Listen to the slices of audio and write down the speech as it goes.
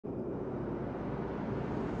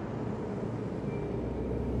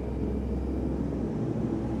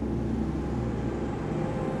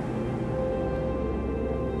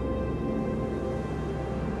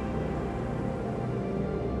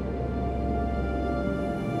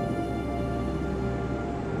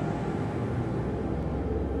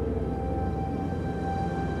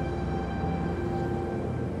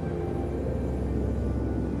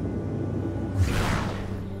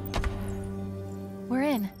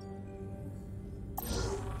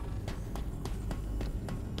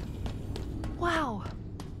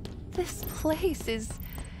This place is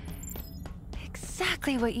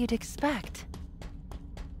exactly what you'd expect.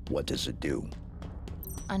 What does it do?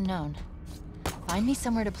 Unknown. Find me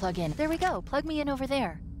somewhere to plug in. There we go. Plug me in over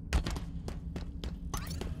there.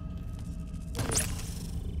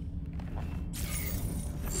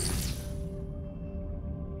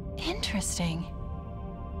 Interesting.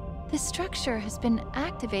 This structure has been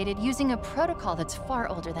activated using a protocol that's far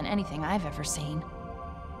older than anything I've ever seen.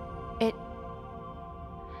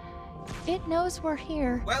 It knows we're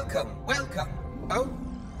here. Welcome, welcome. Oh,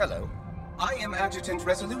 hello. I am Adjutant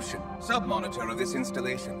Resolution, sub-monitor of this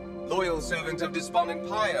installation. Loyal servant of Despondent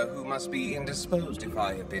Pyre, who must be indisposed if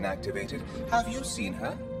I have been activated. Have you seen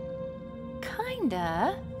her?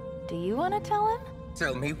 Kinda. Do you want to tell him?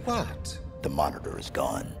 Tell me what? The monitor is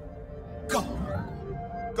gone.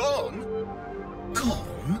 Gone? Gone?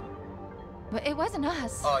 Gone? But it wasn't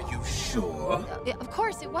us. Are you sure? Of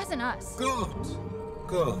course, it wasn't us. Good.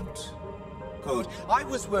 Good. Good. I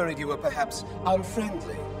was worried you were perhaps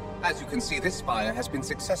unfriendly. As you can see, this spire has been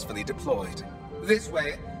successfully deployed. This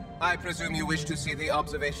way. I presume you wish to see the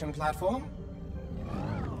observation platform?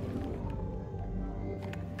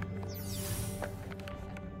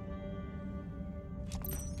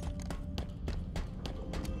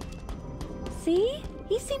 See?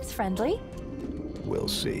 He seems friendly. We'll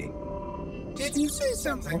see. Did you say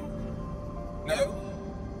something? No?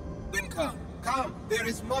 Then come. Come. There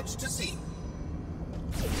is much to see.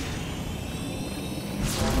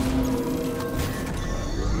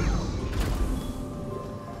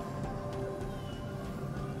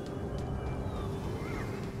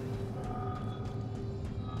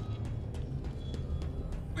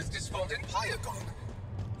 With Despondent Pyre gone,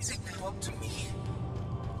 is it now up to me?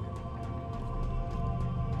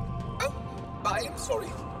 Oh, I am sorry.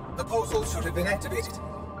 The portal should have been activated.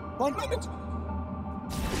 One moment.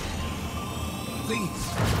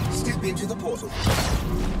 Please, step into the portal.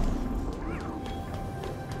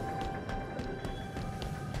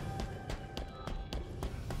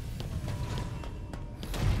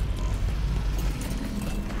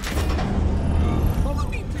 Follow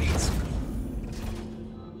me, please.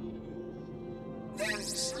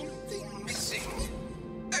 There's something missing.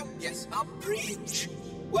 Oh, yes, a bridge.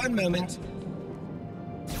 One moment.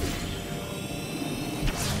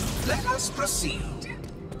 Let us proceed.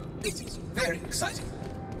 It is very exciting.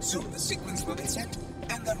 Soon the sequence will be set,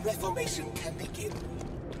 and the reformation can begin.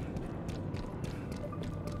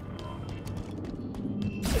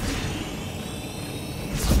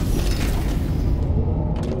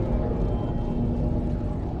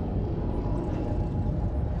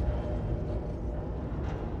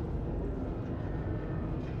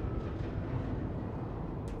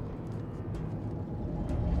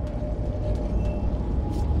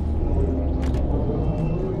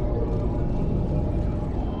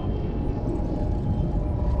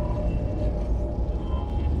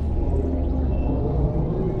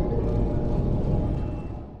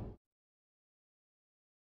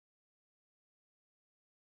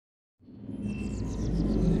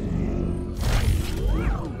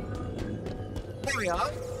 We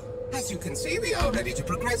are. As you can see, we are ready to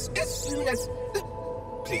progress as soon as...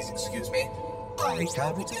 Please excuse me. I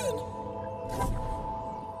shall return.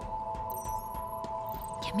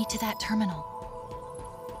 Get me to that terminal.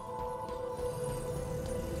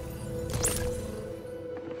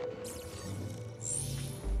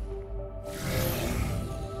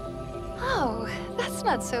 Oh, that's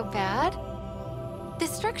not so bad.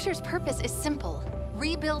 This structure's purpose is simple.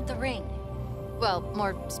 Rebuild the ring. Well,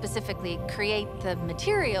 more specifically, create the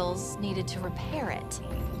materials needed to repair it.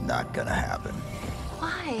 Not gonna happen.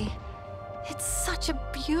 Why? It's such a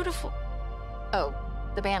beautiful... Oh,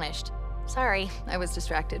 the Banished. Sorry, I was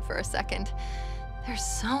distracted for a second. There's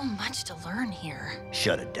so much to learn here.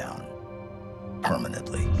 Shut it down.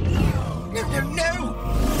 Permanently. No, no, no!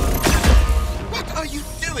 What are you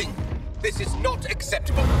doing? This is not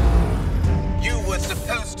acceptable. You were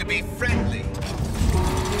supposed to be friendly.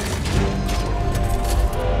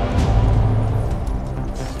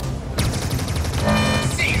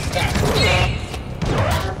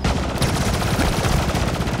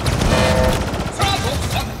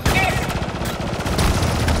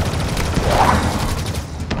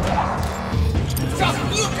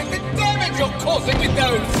 Causing with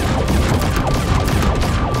those!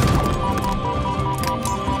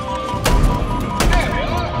 There we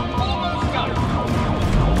are! Almost done!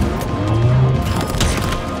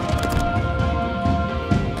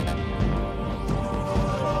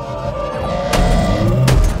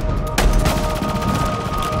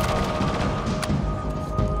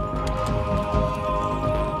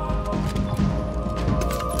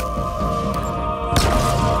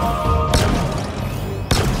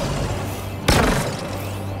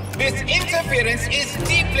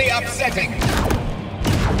 upsetting.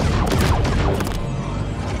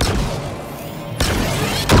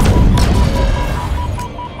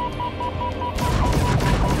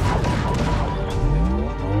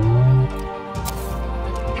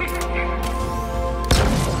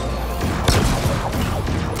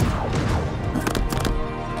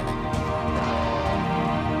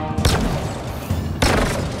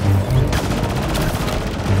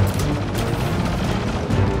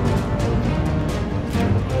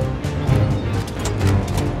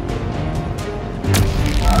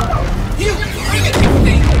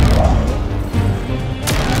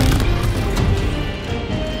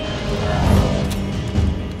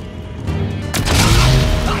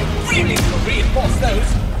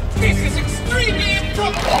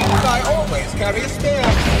 Carry a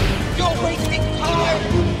spare. You're wasting time.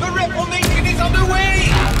 The reformation is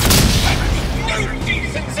underway. No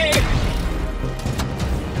decency.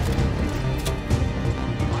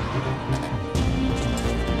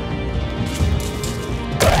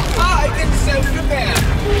 I can self-repair.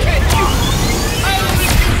 Can you? I'll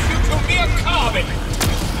reduce you to mere carbon.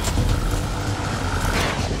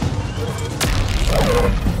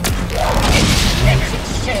 Exit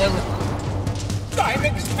shell. I'm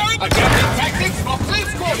exposed! Adapting tactics for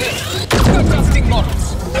close quarters! Adjusting models!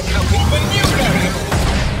 Accounting for new variables!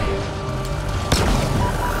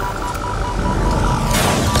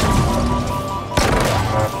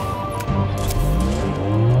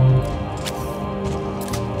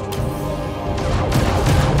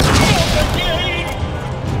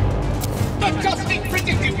 Adjusting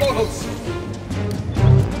predictive models!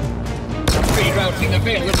 Rerouting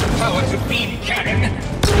available power to beam cannon!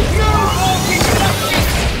 No more disruption!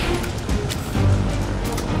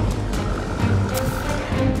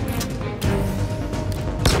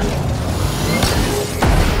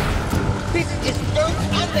 This is both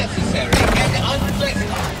unnecessary and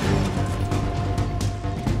unpleasant.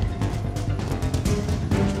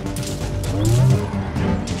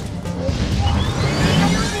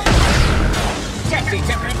 Chassis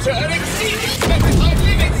temperature exceeding specified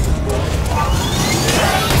limits!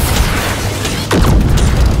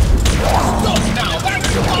 Stop now!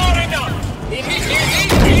 That's far enough!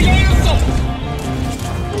 Initiating relay assault!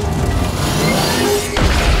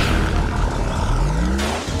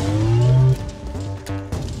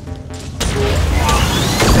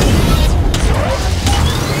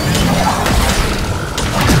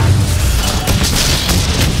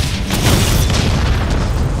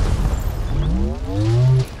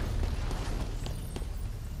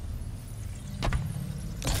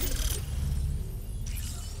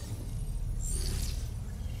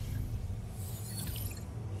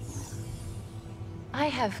 I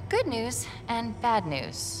have good news and bad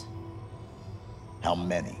news. How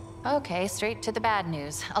many? Okay, straight to the bad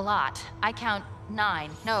news. A lot. I count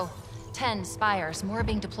 10 spires, more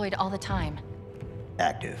being deployed all the time.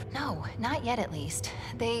 Active. No, not yet at least.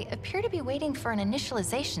 They appear to be waiting for an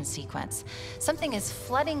initialization sequence. Something is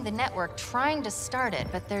flooding the network, trying to start it,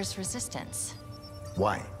 but there's resistance.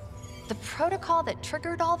 Why? The protocol that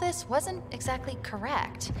triggered all this wasn't exactly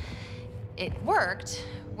correct. It worked.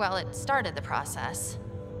 Well, it started the process.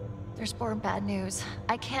 There's more bad news.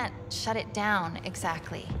 I can't shut it down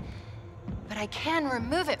exactly. But I can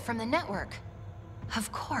remove it from the network.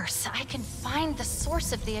 Of course, I can find the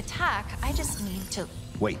source of the attack. I just need to...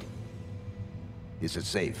 Wait. Is it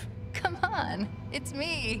safe? Come on, it's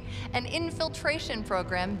me. An infiltration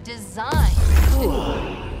program designed...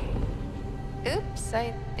 Oops,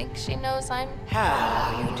 I think she knows I'm...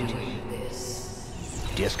 How are you doing this?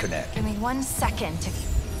 Disconnect. Give me 1 second to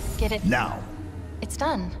get it... Now. It's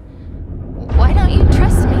done. Why don't you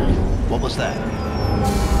trust me? What was that?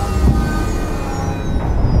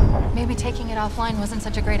 Maybe taking it offline wasn't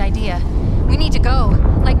such a great idea. We need to go.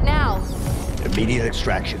 Like now. Immediate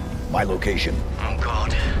extraction. My location. Oh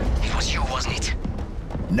god. It was you, wasn't it?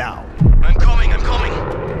 Now. I'm coming!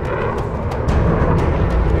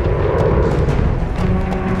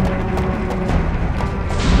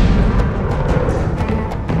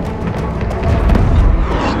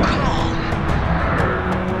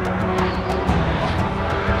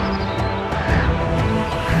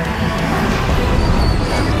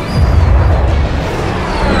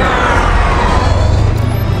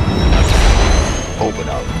 Open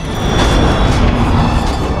up.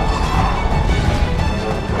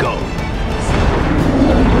 Go.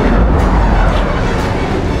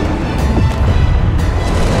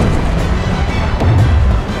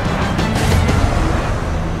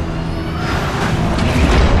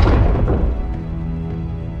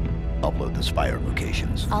 Upload the spire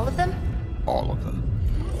locations. All of them? All of them.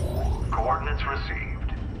 Coordinates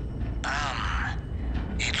received.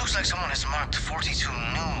 It looks Looks like someone has marked 42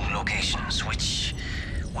 new locations, which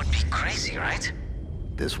would be crazy, right?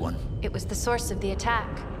 This one? It was the source of the attack.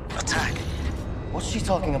 Attack? What's she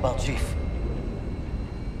talking about, Chief?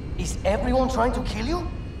 Is everyone trying to kill you?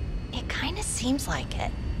 It kinda seems like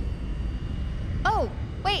it. Oh,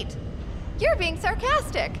 wait. You're being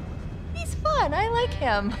sarcastic. He's fun, I like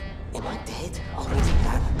him. Am I dead already?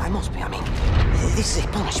 I must be. I mean, this is a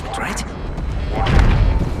punishment, right?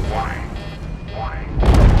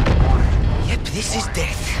 Yep, this is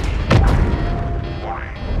death.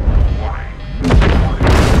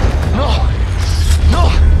 No! No!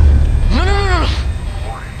 No, no, no, no!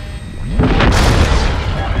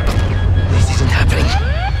 This isn't happening.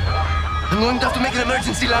 I'm going to have to make an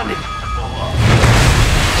emergency landing.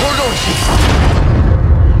 Hold on, Chief.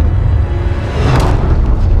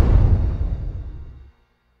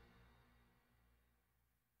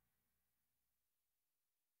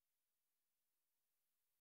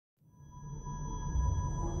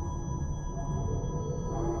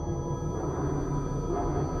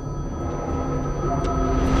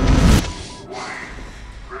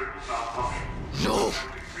 No!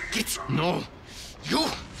 No! You!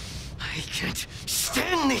 I can't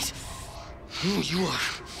stand it! Who you are?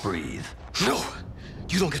 Breathe. No!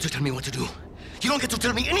 You don't get to tell me what to do. You don't get to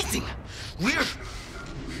tell me anything. Are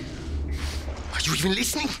you even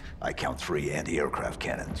listening? I count 3 anti-aircraft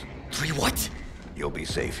cannons. 3 what? You'll be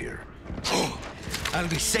safe here. Oh, I'll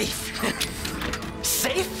be safe.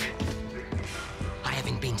 Safe? I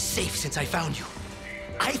haven't been safe since I found you.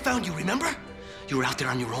 I found you, remember? You were out there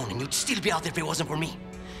on your own, and you'd still be out there if it wasn't for me.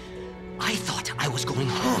 I thought I was going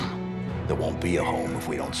home. There won't be a home if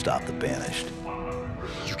we don't stop the Banished.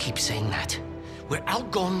 You keep saying that. We're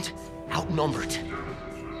outgunned, outnumbered.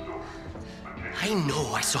 I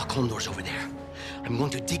know I saw condors over there. I'm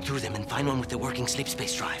going to dig through them and find one with the working sleep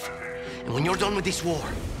space drive. And when you're done with this war,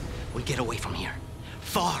 we'll get away from here.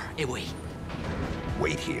 Far away.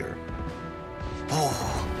 Wait here.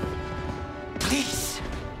 Oh, please.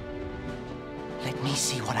 Let me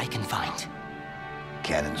see what I can find.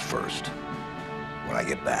 Cannons first. When I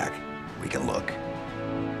get back, we can look.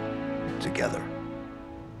 Together.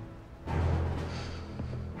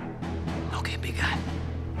 Okay, big guy.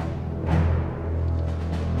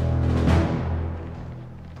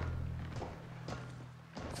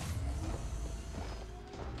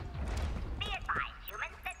 Be advised,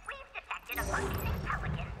 humans, that we've detected a functioning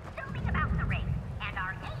pelican zooming about the ring, and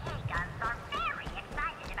our AA guns are very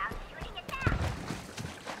excited about shooting it down.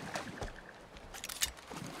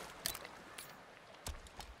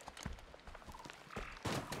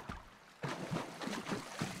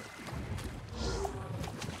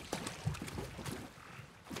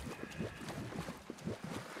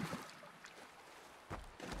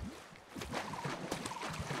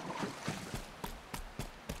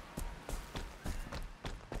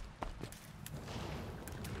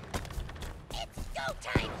 It's go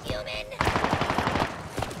time, human!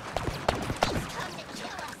 He's come to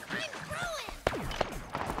kill us! I'm through him!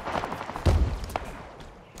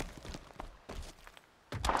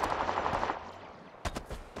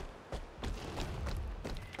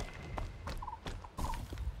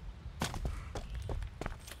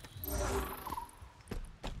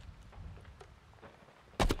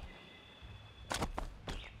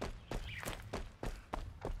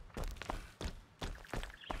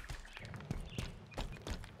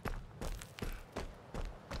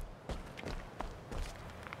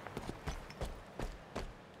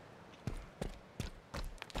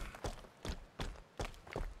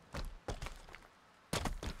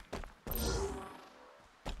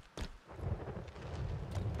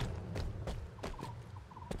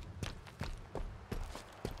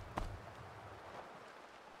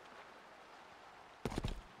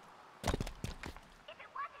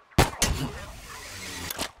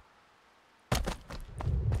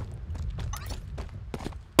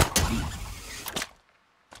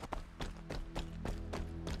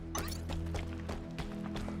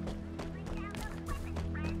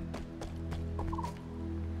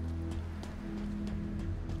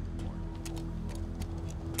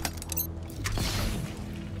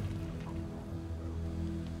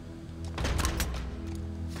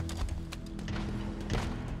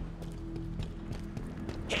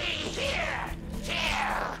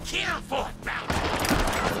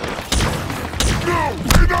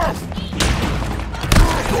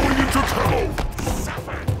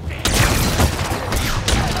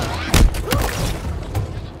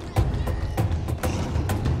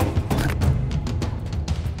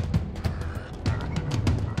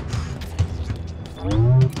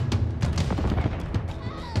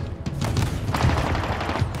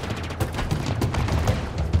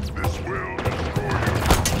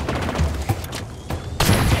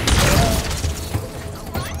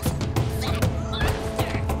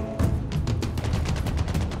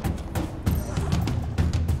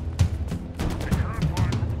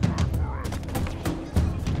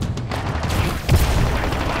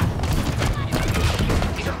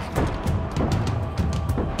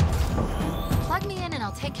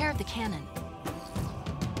 cannon.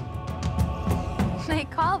 They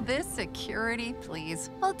call this security, please.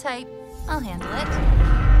 Hold tight. I'll handle it.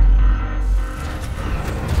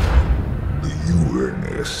 The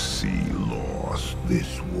UNSC lost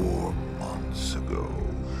this war months ago.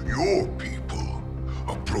 Your people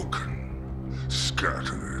are broken,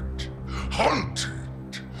 scattered,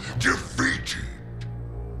 hunted, defeated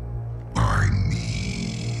by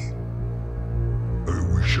me.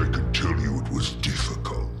 I wish I could tell you it was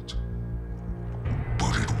difficult,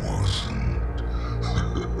 but it wasn't.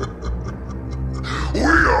 We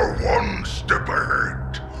are one step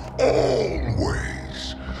ahead,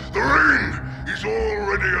 always. The ring is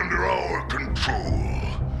already under our control.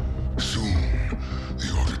 Soon, the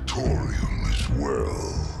auditorium as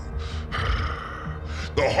well.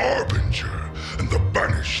 The Harbinger and the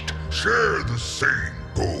Banished share the same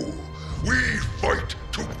goal. We fight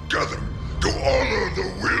together to honor the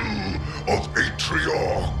will of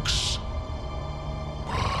Atriarchs.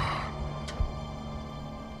 But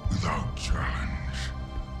without challenge,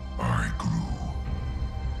 I grew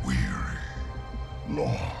weary,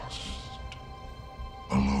 lost,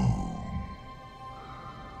 alone.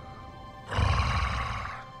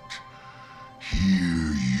 But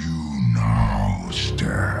here you now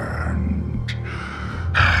stand.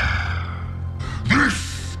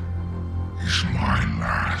 This is my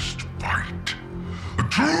last fight. A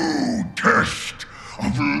true test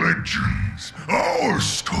of legends. Our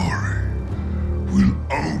story will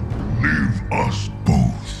outlive us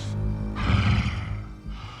both.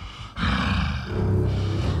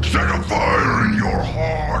 Set a fire in your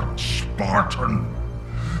heart, Spartan.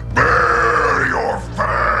 Bare your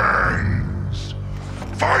fangs.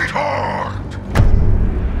 Fight hard.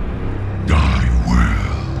 Die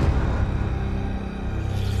well.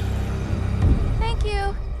 Thank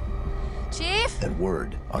you. Chief? That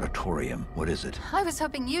word, auditorium, what is it? I was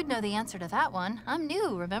hoping you'd know the answer to that one. I'm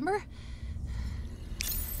new, remember?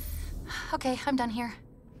 Okay, I'm done here.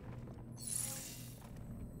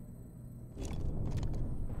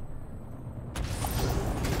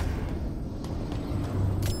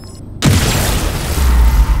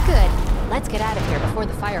 Good. Let's get out of here before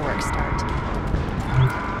the fireworks start.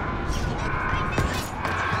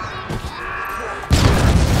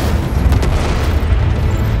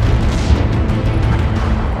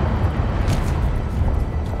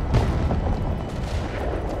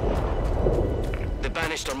 The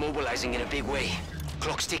Banished are mobilizing in a big way.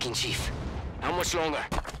 Clock's ticking, Chief. How much longer?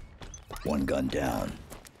 One gun down.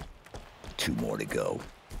 2 more to go.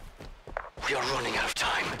 We are running out of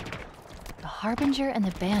time. The Harbinger and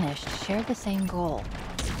the Banished share the same goal.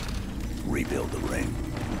 Rebuild the ring.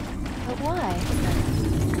 But why?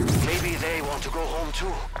 Maybe they want to go home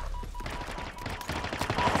too.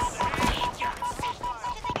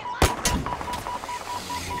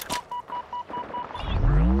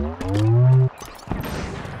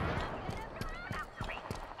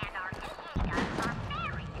 And our AA guns are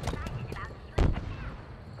very excited about shooting.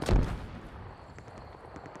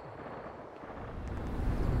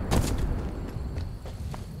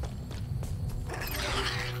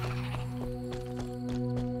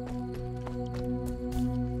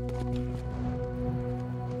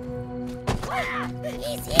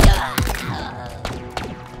 He's here!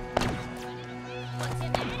 What's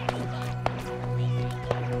in there?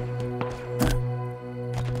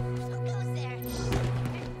 Who goes there?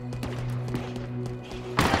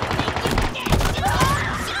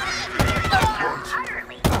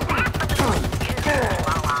 Utterly, absolutely.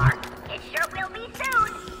 It sure will be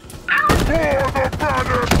soon.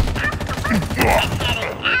 It's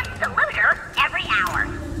getting absoluter every hour.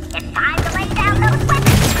 It's time to lay down those weapons.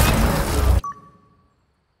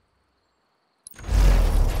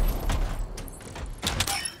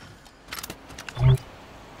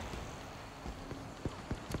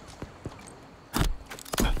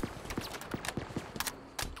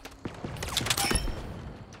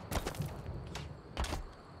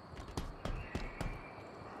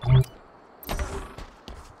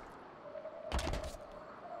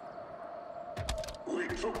 We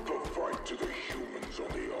took the fight to the humans on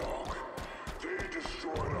the Ark. They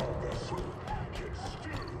destroyed our vessel, yet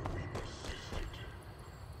still we persisted.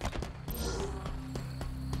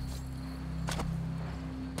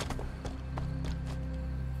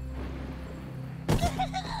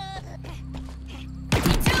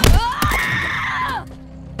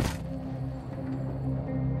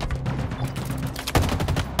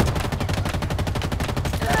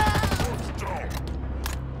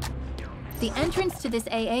 The entrance to this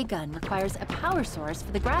AA gun requires a power source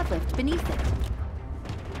for the grav lift beneath it.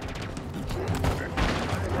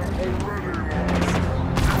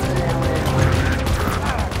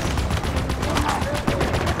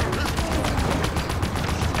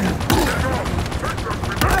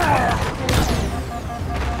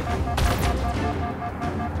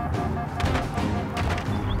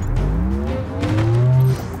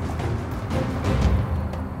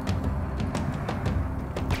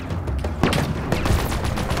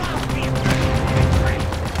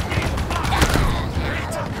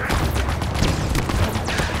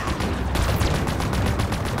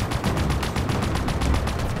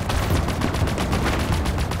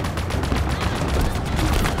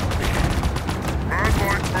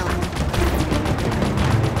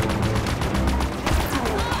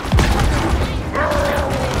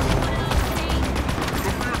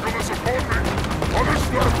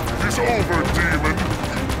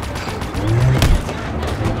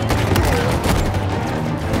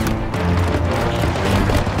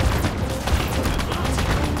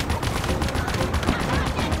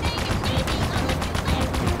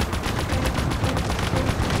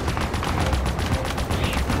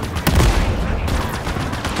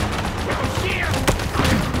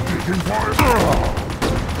 Taking fire!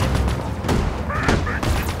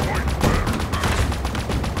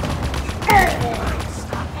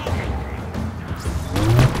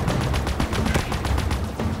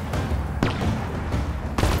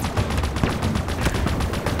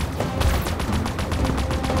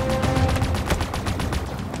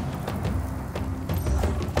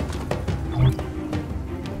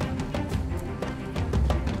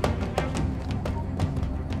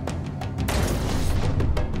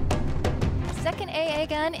 Second AA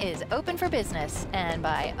gun is open for business, and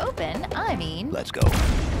by open, I mean... Let's go.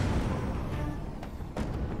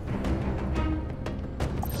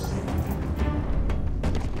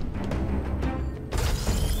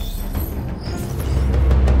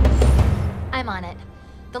 I'm on it.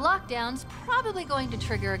 The lockdown's probably going to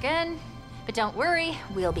trigger again, but don't worry,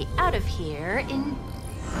 we'll be out of here in...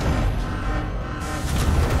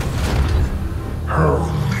 How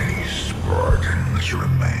many Spartans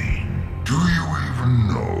remain? Do you even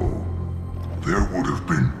know? There would have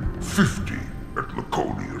been 50 at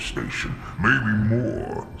Laconia Station, maybe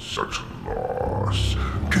more. Such loss.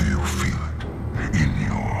 Do you feel it in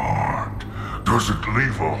your heart? Does it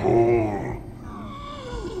leave a hole?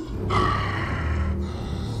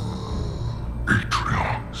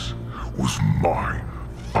 Atriox was my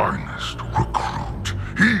finest recruit.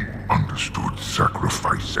 He understood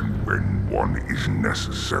sacrifice, and when one is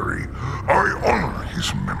necessary, I honor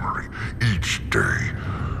his memory each day.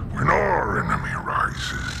 When our enemy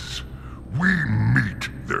rises, we meet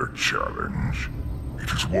their challenge.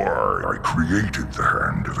 It is why I created the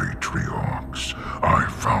Hand of Atriox. I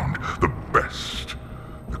found the best,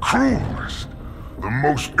 the cruelest, the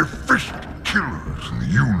most efficient killers in the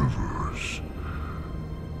universe,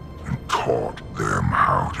 and taught them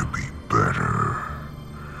how to be better.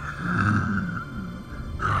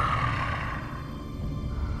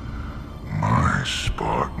 My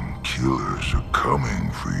Spartan killers are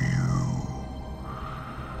coming for you.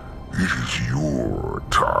 It is your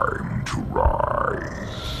time to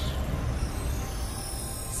rise.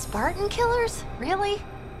 Spartan killers? Really?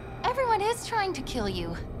 Everyone is trying to kill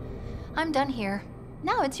you. I'm done here.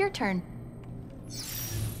 Now it's your turn.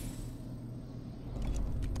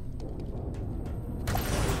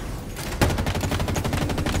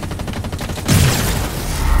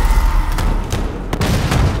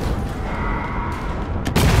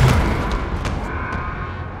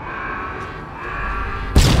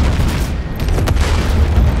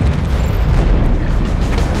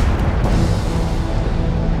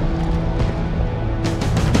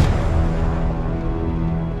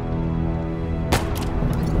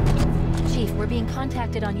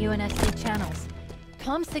 Contacted on UNSC channels.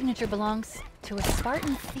 Tom's signature belongs to a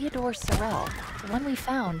Spartan Theodore Sorrell, the one we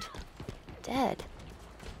found. Dead.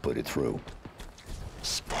 Put it through.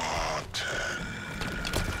 Spartan.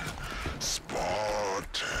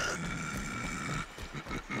 Spartan.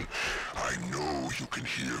 I know you can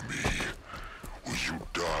hear me. Will you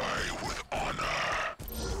die with honor?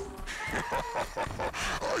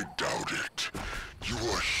 I doubt it. You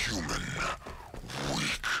are human.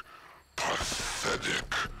 Weak.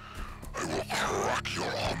 Pathetic. I will crack your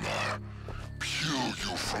armor. Peel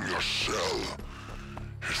you from your shell.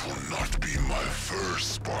 It will not be my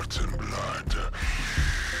first Spartan blood,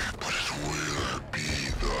 but it will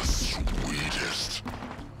be the sweetest.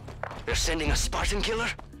 They're sending a Spartan killer?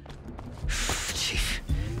 Chief,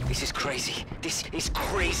 this is crazy. This is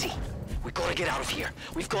crazy. We gotta get out of here.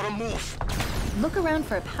 We've gotta move. Look around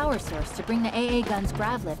for a power source to bring the AA gun's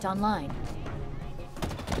grav lift online.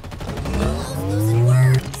 Losing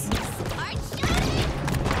words. Start shooting.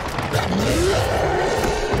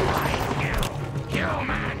 Kill,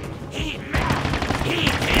 man. He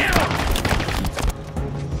killed.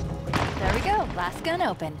 There we go. Last gun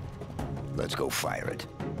open. Let's go fire it.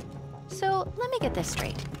 So, let me get this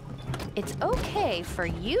straight. It's okay for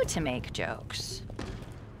you to make jokes.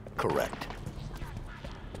 Correct.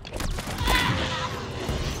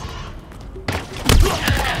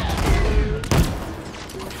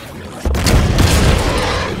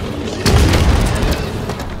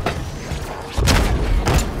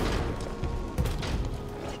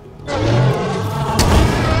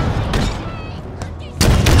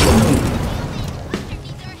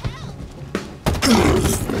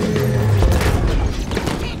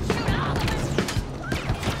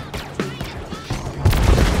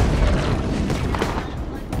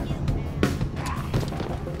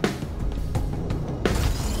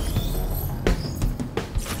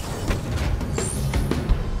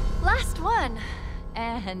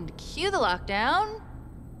 And cue the lockdown.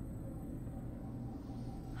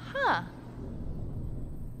 Huh.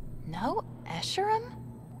 No Escherum?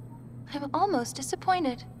 I'm almost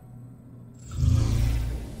disappointed.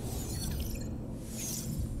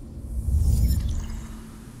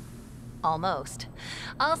 Almost.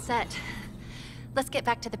 All set. Let's get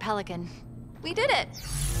back to the Pelican. We did it!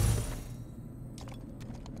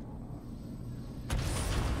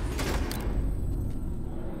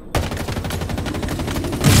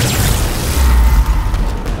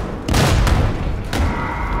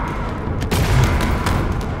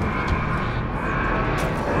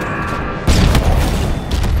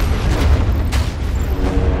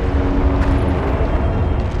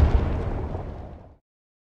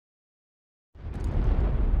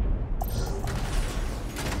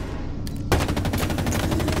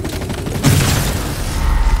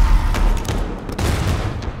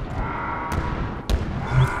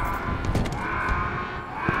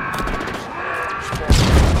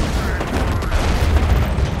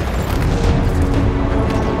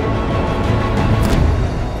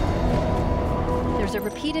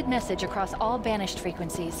 Message across all banished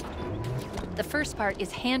frequencies. The first part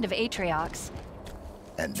is Hand of Atriox.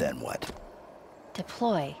 And then what?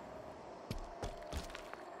 Deploy.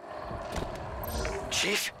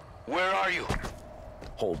 Chief, where are you?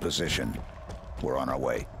 Hold position. We're on our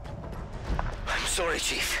way. I'm sorry,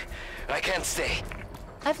 Chief. I can't stay.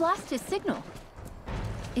 I've lost his signal.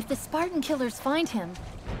 If the Spartan killers find him...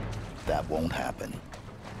 That won't happen.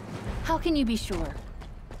 How can you be sure?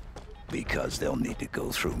 Because they'll need to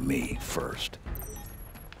go through me first.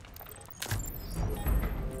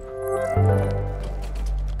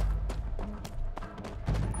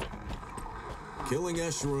 Killing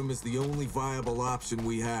Escherum is the only viable option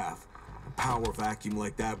we have. A power vacuum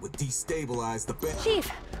like that would destabilize the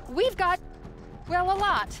Chief, we've got... well, a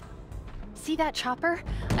lot. See that chopper?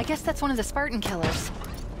 I guess that's one of the Spartan killers.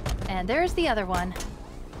 And there's the other one.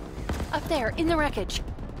 Up there, in the wreckage.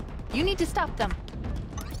 You need to stop them.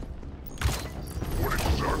 What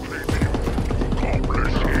exactly do you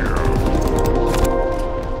accomplish here?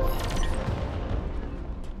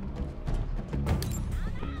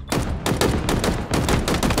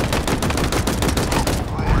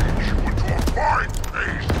 Grind you into a fine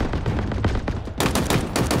paste!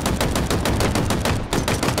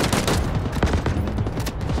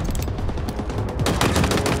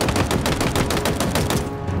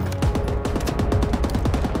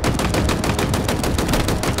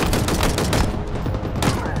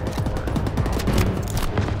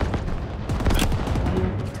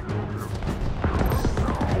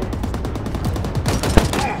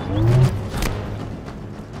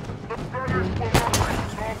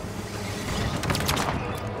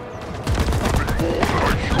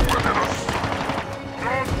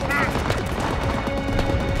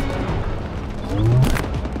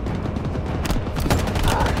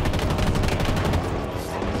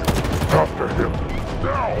 After him.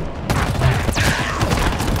 Now!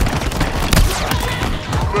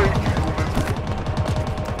 Too late, human.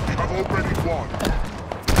 We have already won.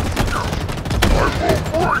 I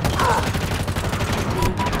will break them!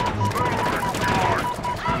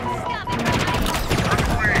 And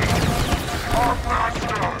we, our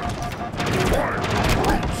masters! Wild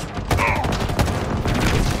brutes!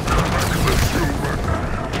 Endless human!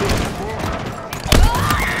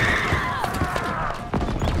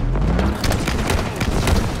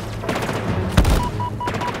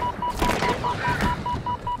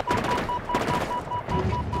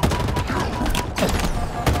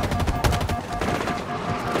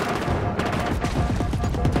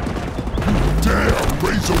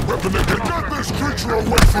 Raise a weapon and get this creature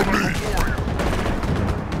away from me!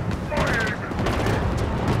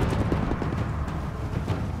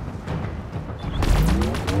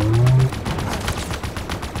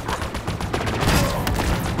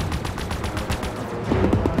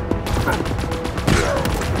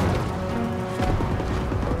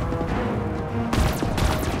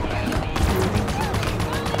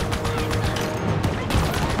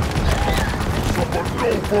 Someone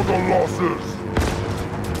go for the losses!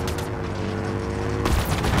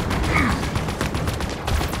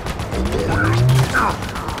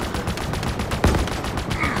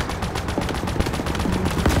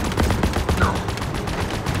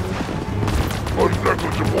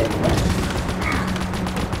 Unnegligible.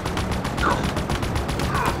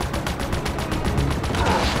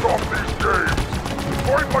 Stop these games.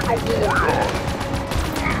 Fight like a warrior.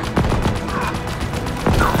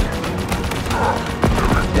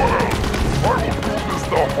 Very well. I will do this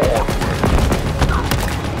the hard way.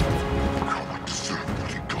 Coward deserved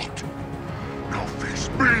what he got. Now face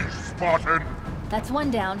me, Spartan. That's one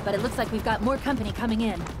down, but it looks like we've got more company coming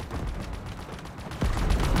in.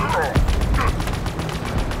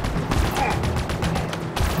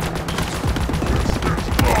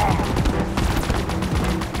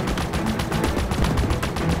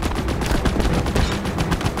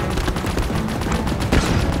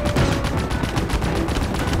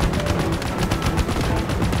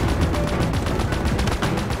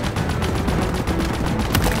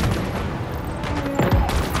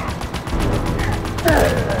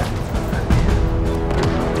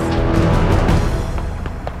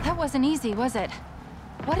 easy, was it?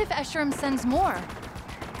 What if Escherum sends more?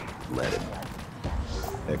 Let him.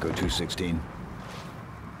 Echo 216.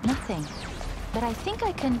 Nothing. But I think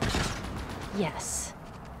I can... Yes.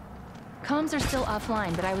 Comms are still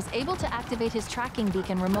offline, but I was able to activate his tracking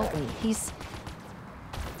beacon remotely. He's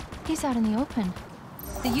out in the open.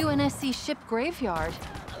 The UNSC ship graveyard.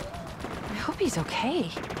 I hope he's okay.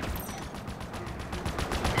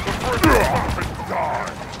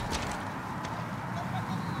 Die!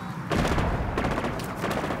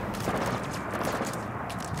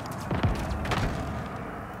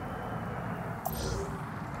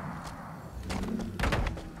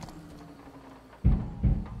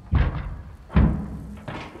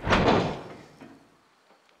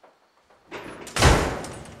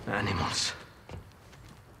 Animals.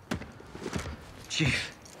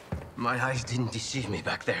 Chief, my eyes didn't deceive me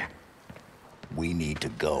back there. We need to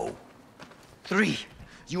go. 3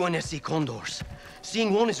 UNSC condors.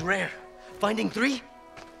 Seeing one is rare. Finding 3?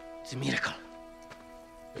 It's a miracle.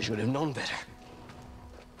 I should have known better.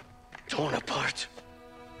 Torn apart.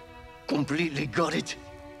 Completely gutted.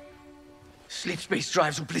 Sleep space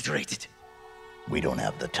drives obliterated. We don't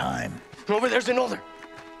have the time. Over there's another.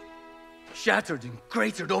 Shattered and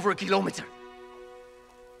cratered over a kilometer.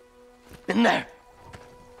 And there.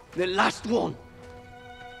 The last one.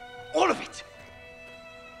 All of it.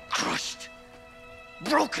 Crushed.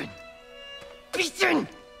 Broken. Beaten.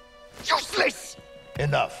 Useless.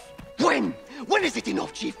 Enough. When? When is it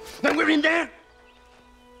enough, Chief? When we're in there?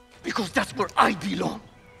 Because that's where I belong.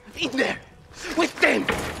 In there. With them.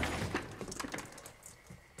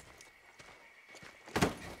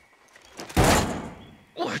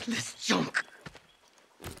 Worthless junk.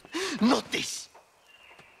 Not this.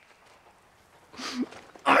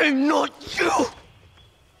 I'm not you.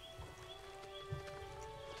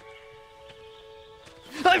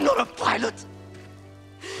 I'm not a pilot.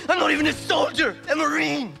 I'm not even a soldier, a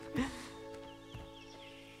Marine.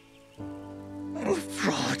 I'm a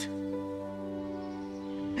fraud.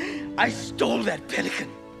 I stole that pelican.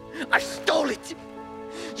 I stole it.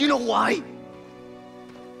 You know why?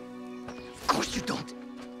 Of course you don't.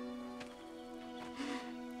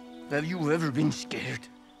 Have you ever been scared?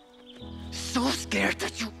 So scared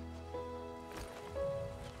that you...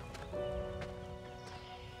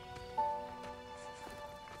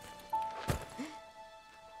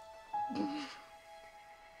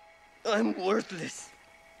 I'm worthless.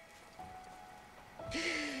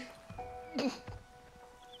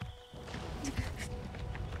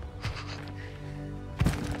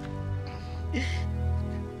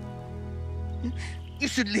 You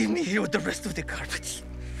should leave me here with the rest of the carpets.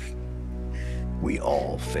 We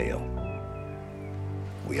all fail.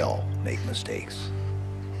 We all make mistakes.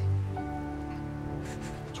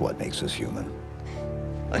 It's what makes us human.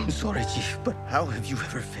 I'm sorry, Chief, but how have you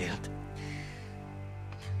ever failed?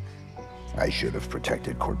 I should have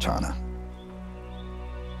protected Cortana.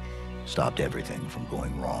 Stopped everything from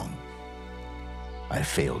going wrong. I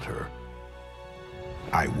failed her.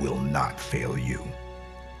 I will not fail you.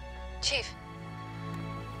 Chief.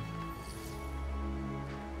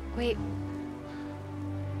 Wait.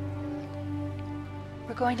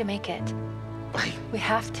 We're going to make it. We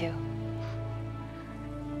have to.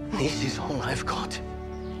 This is all I've got.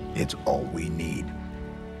 It's all we need.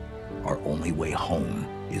 Our only way home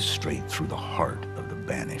is straight through the heart of the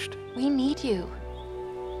Banished. We need you.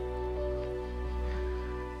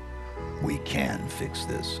 We can fix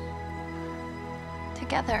this.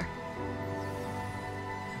 Together.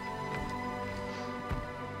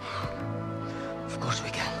 Of course we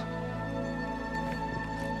can.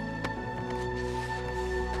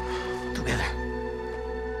 Together.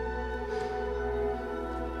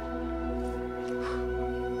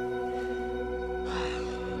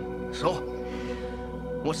 So,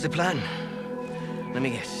 what's the plan? Let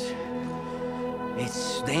me guess.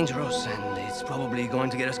 It's dangerous and it's probably going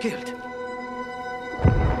to get us killed.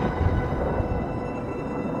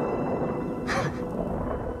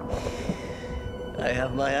 I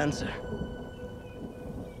have my answer.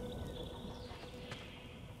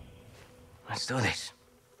 Let's do this.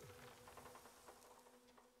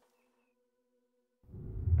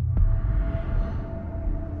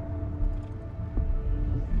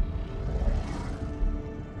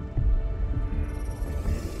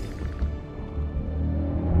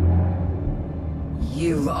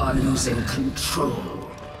 You are losing control.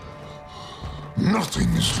 Nothing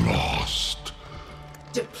is lost.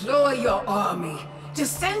 Deploy your army.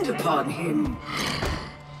 Descend upon him.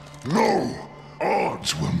 No,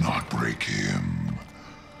 odds will not break him.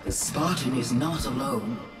 The Spartan is not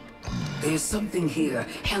alone. There's something here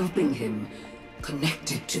helping him,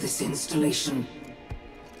 connected to this installation.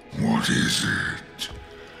 What is it?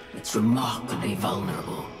 It's remarkably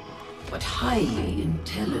vulnerable, but highly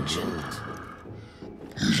intelligent.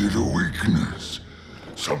 Is it a weakness?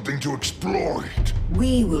 Something to exploit?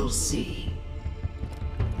 We will see.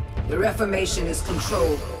 The Reformation is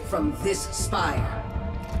controlled from this spire.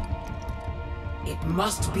 It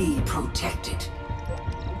must be protected.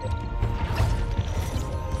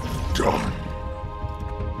 Done.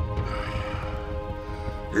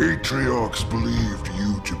 Atriox believed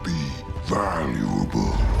you to be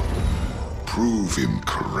valuable. Prove him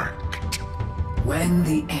correct. When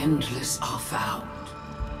the Endless are found,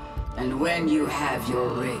 and when you have your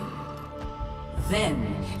ring,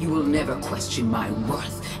 then you will never question my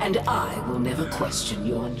worth, and I will never question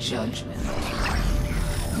your judgment.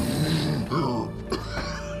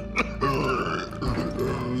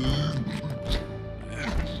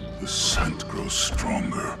 The scent grows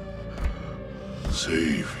stronger.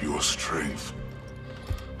 Save your strength.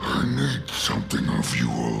 I need something of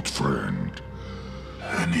you, old friend.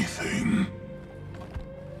 Anything.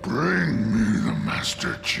 Bring me the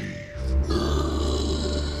Master Chief.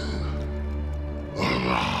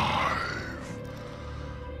 Alive.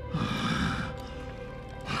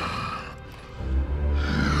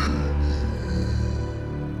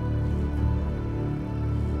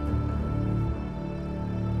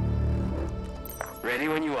 Ready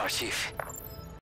when you are, Chief.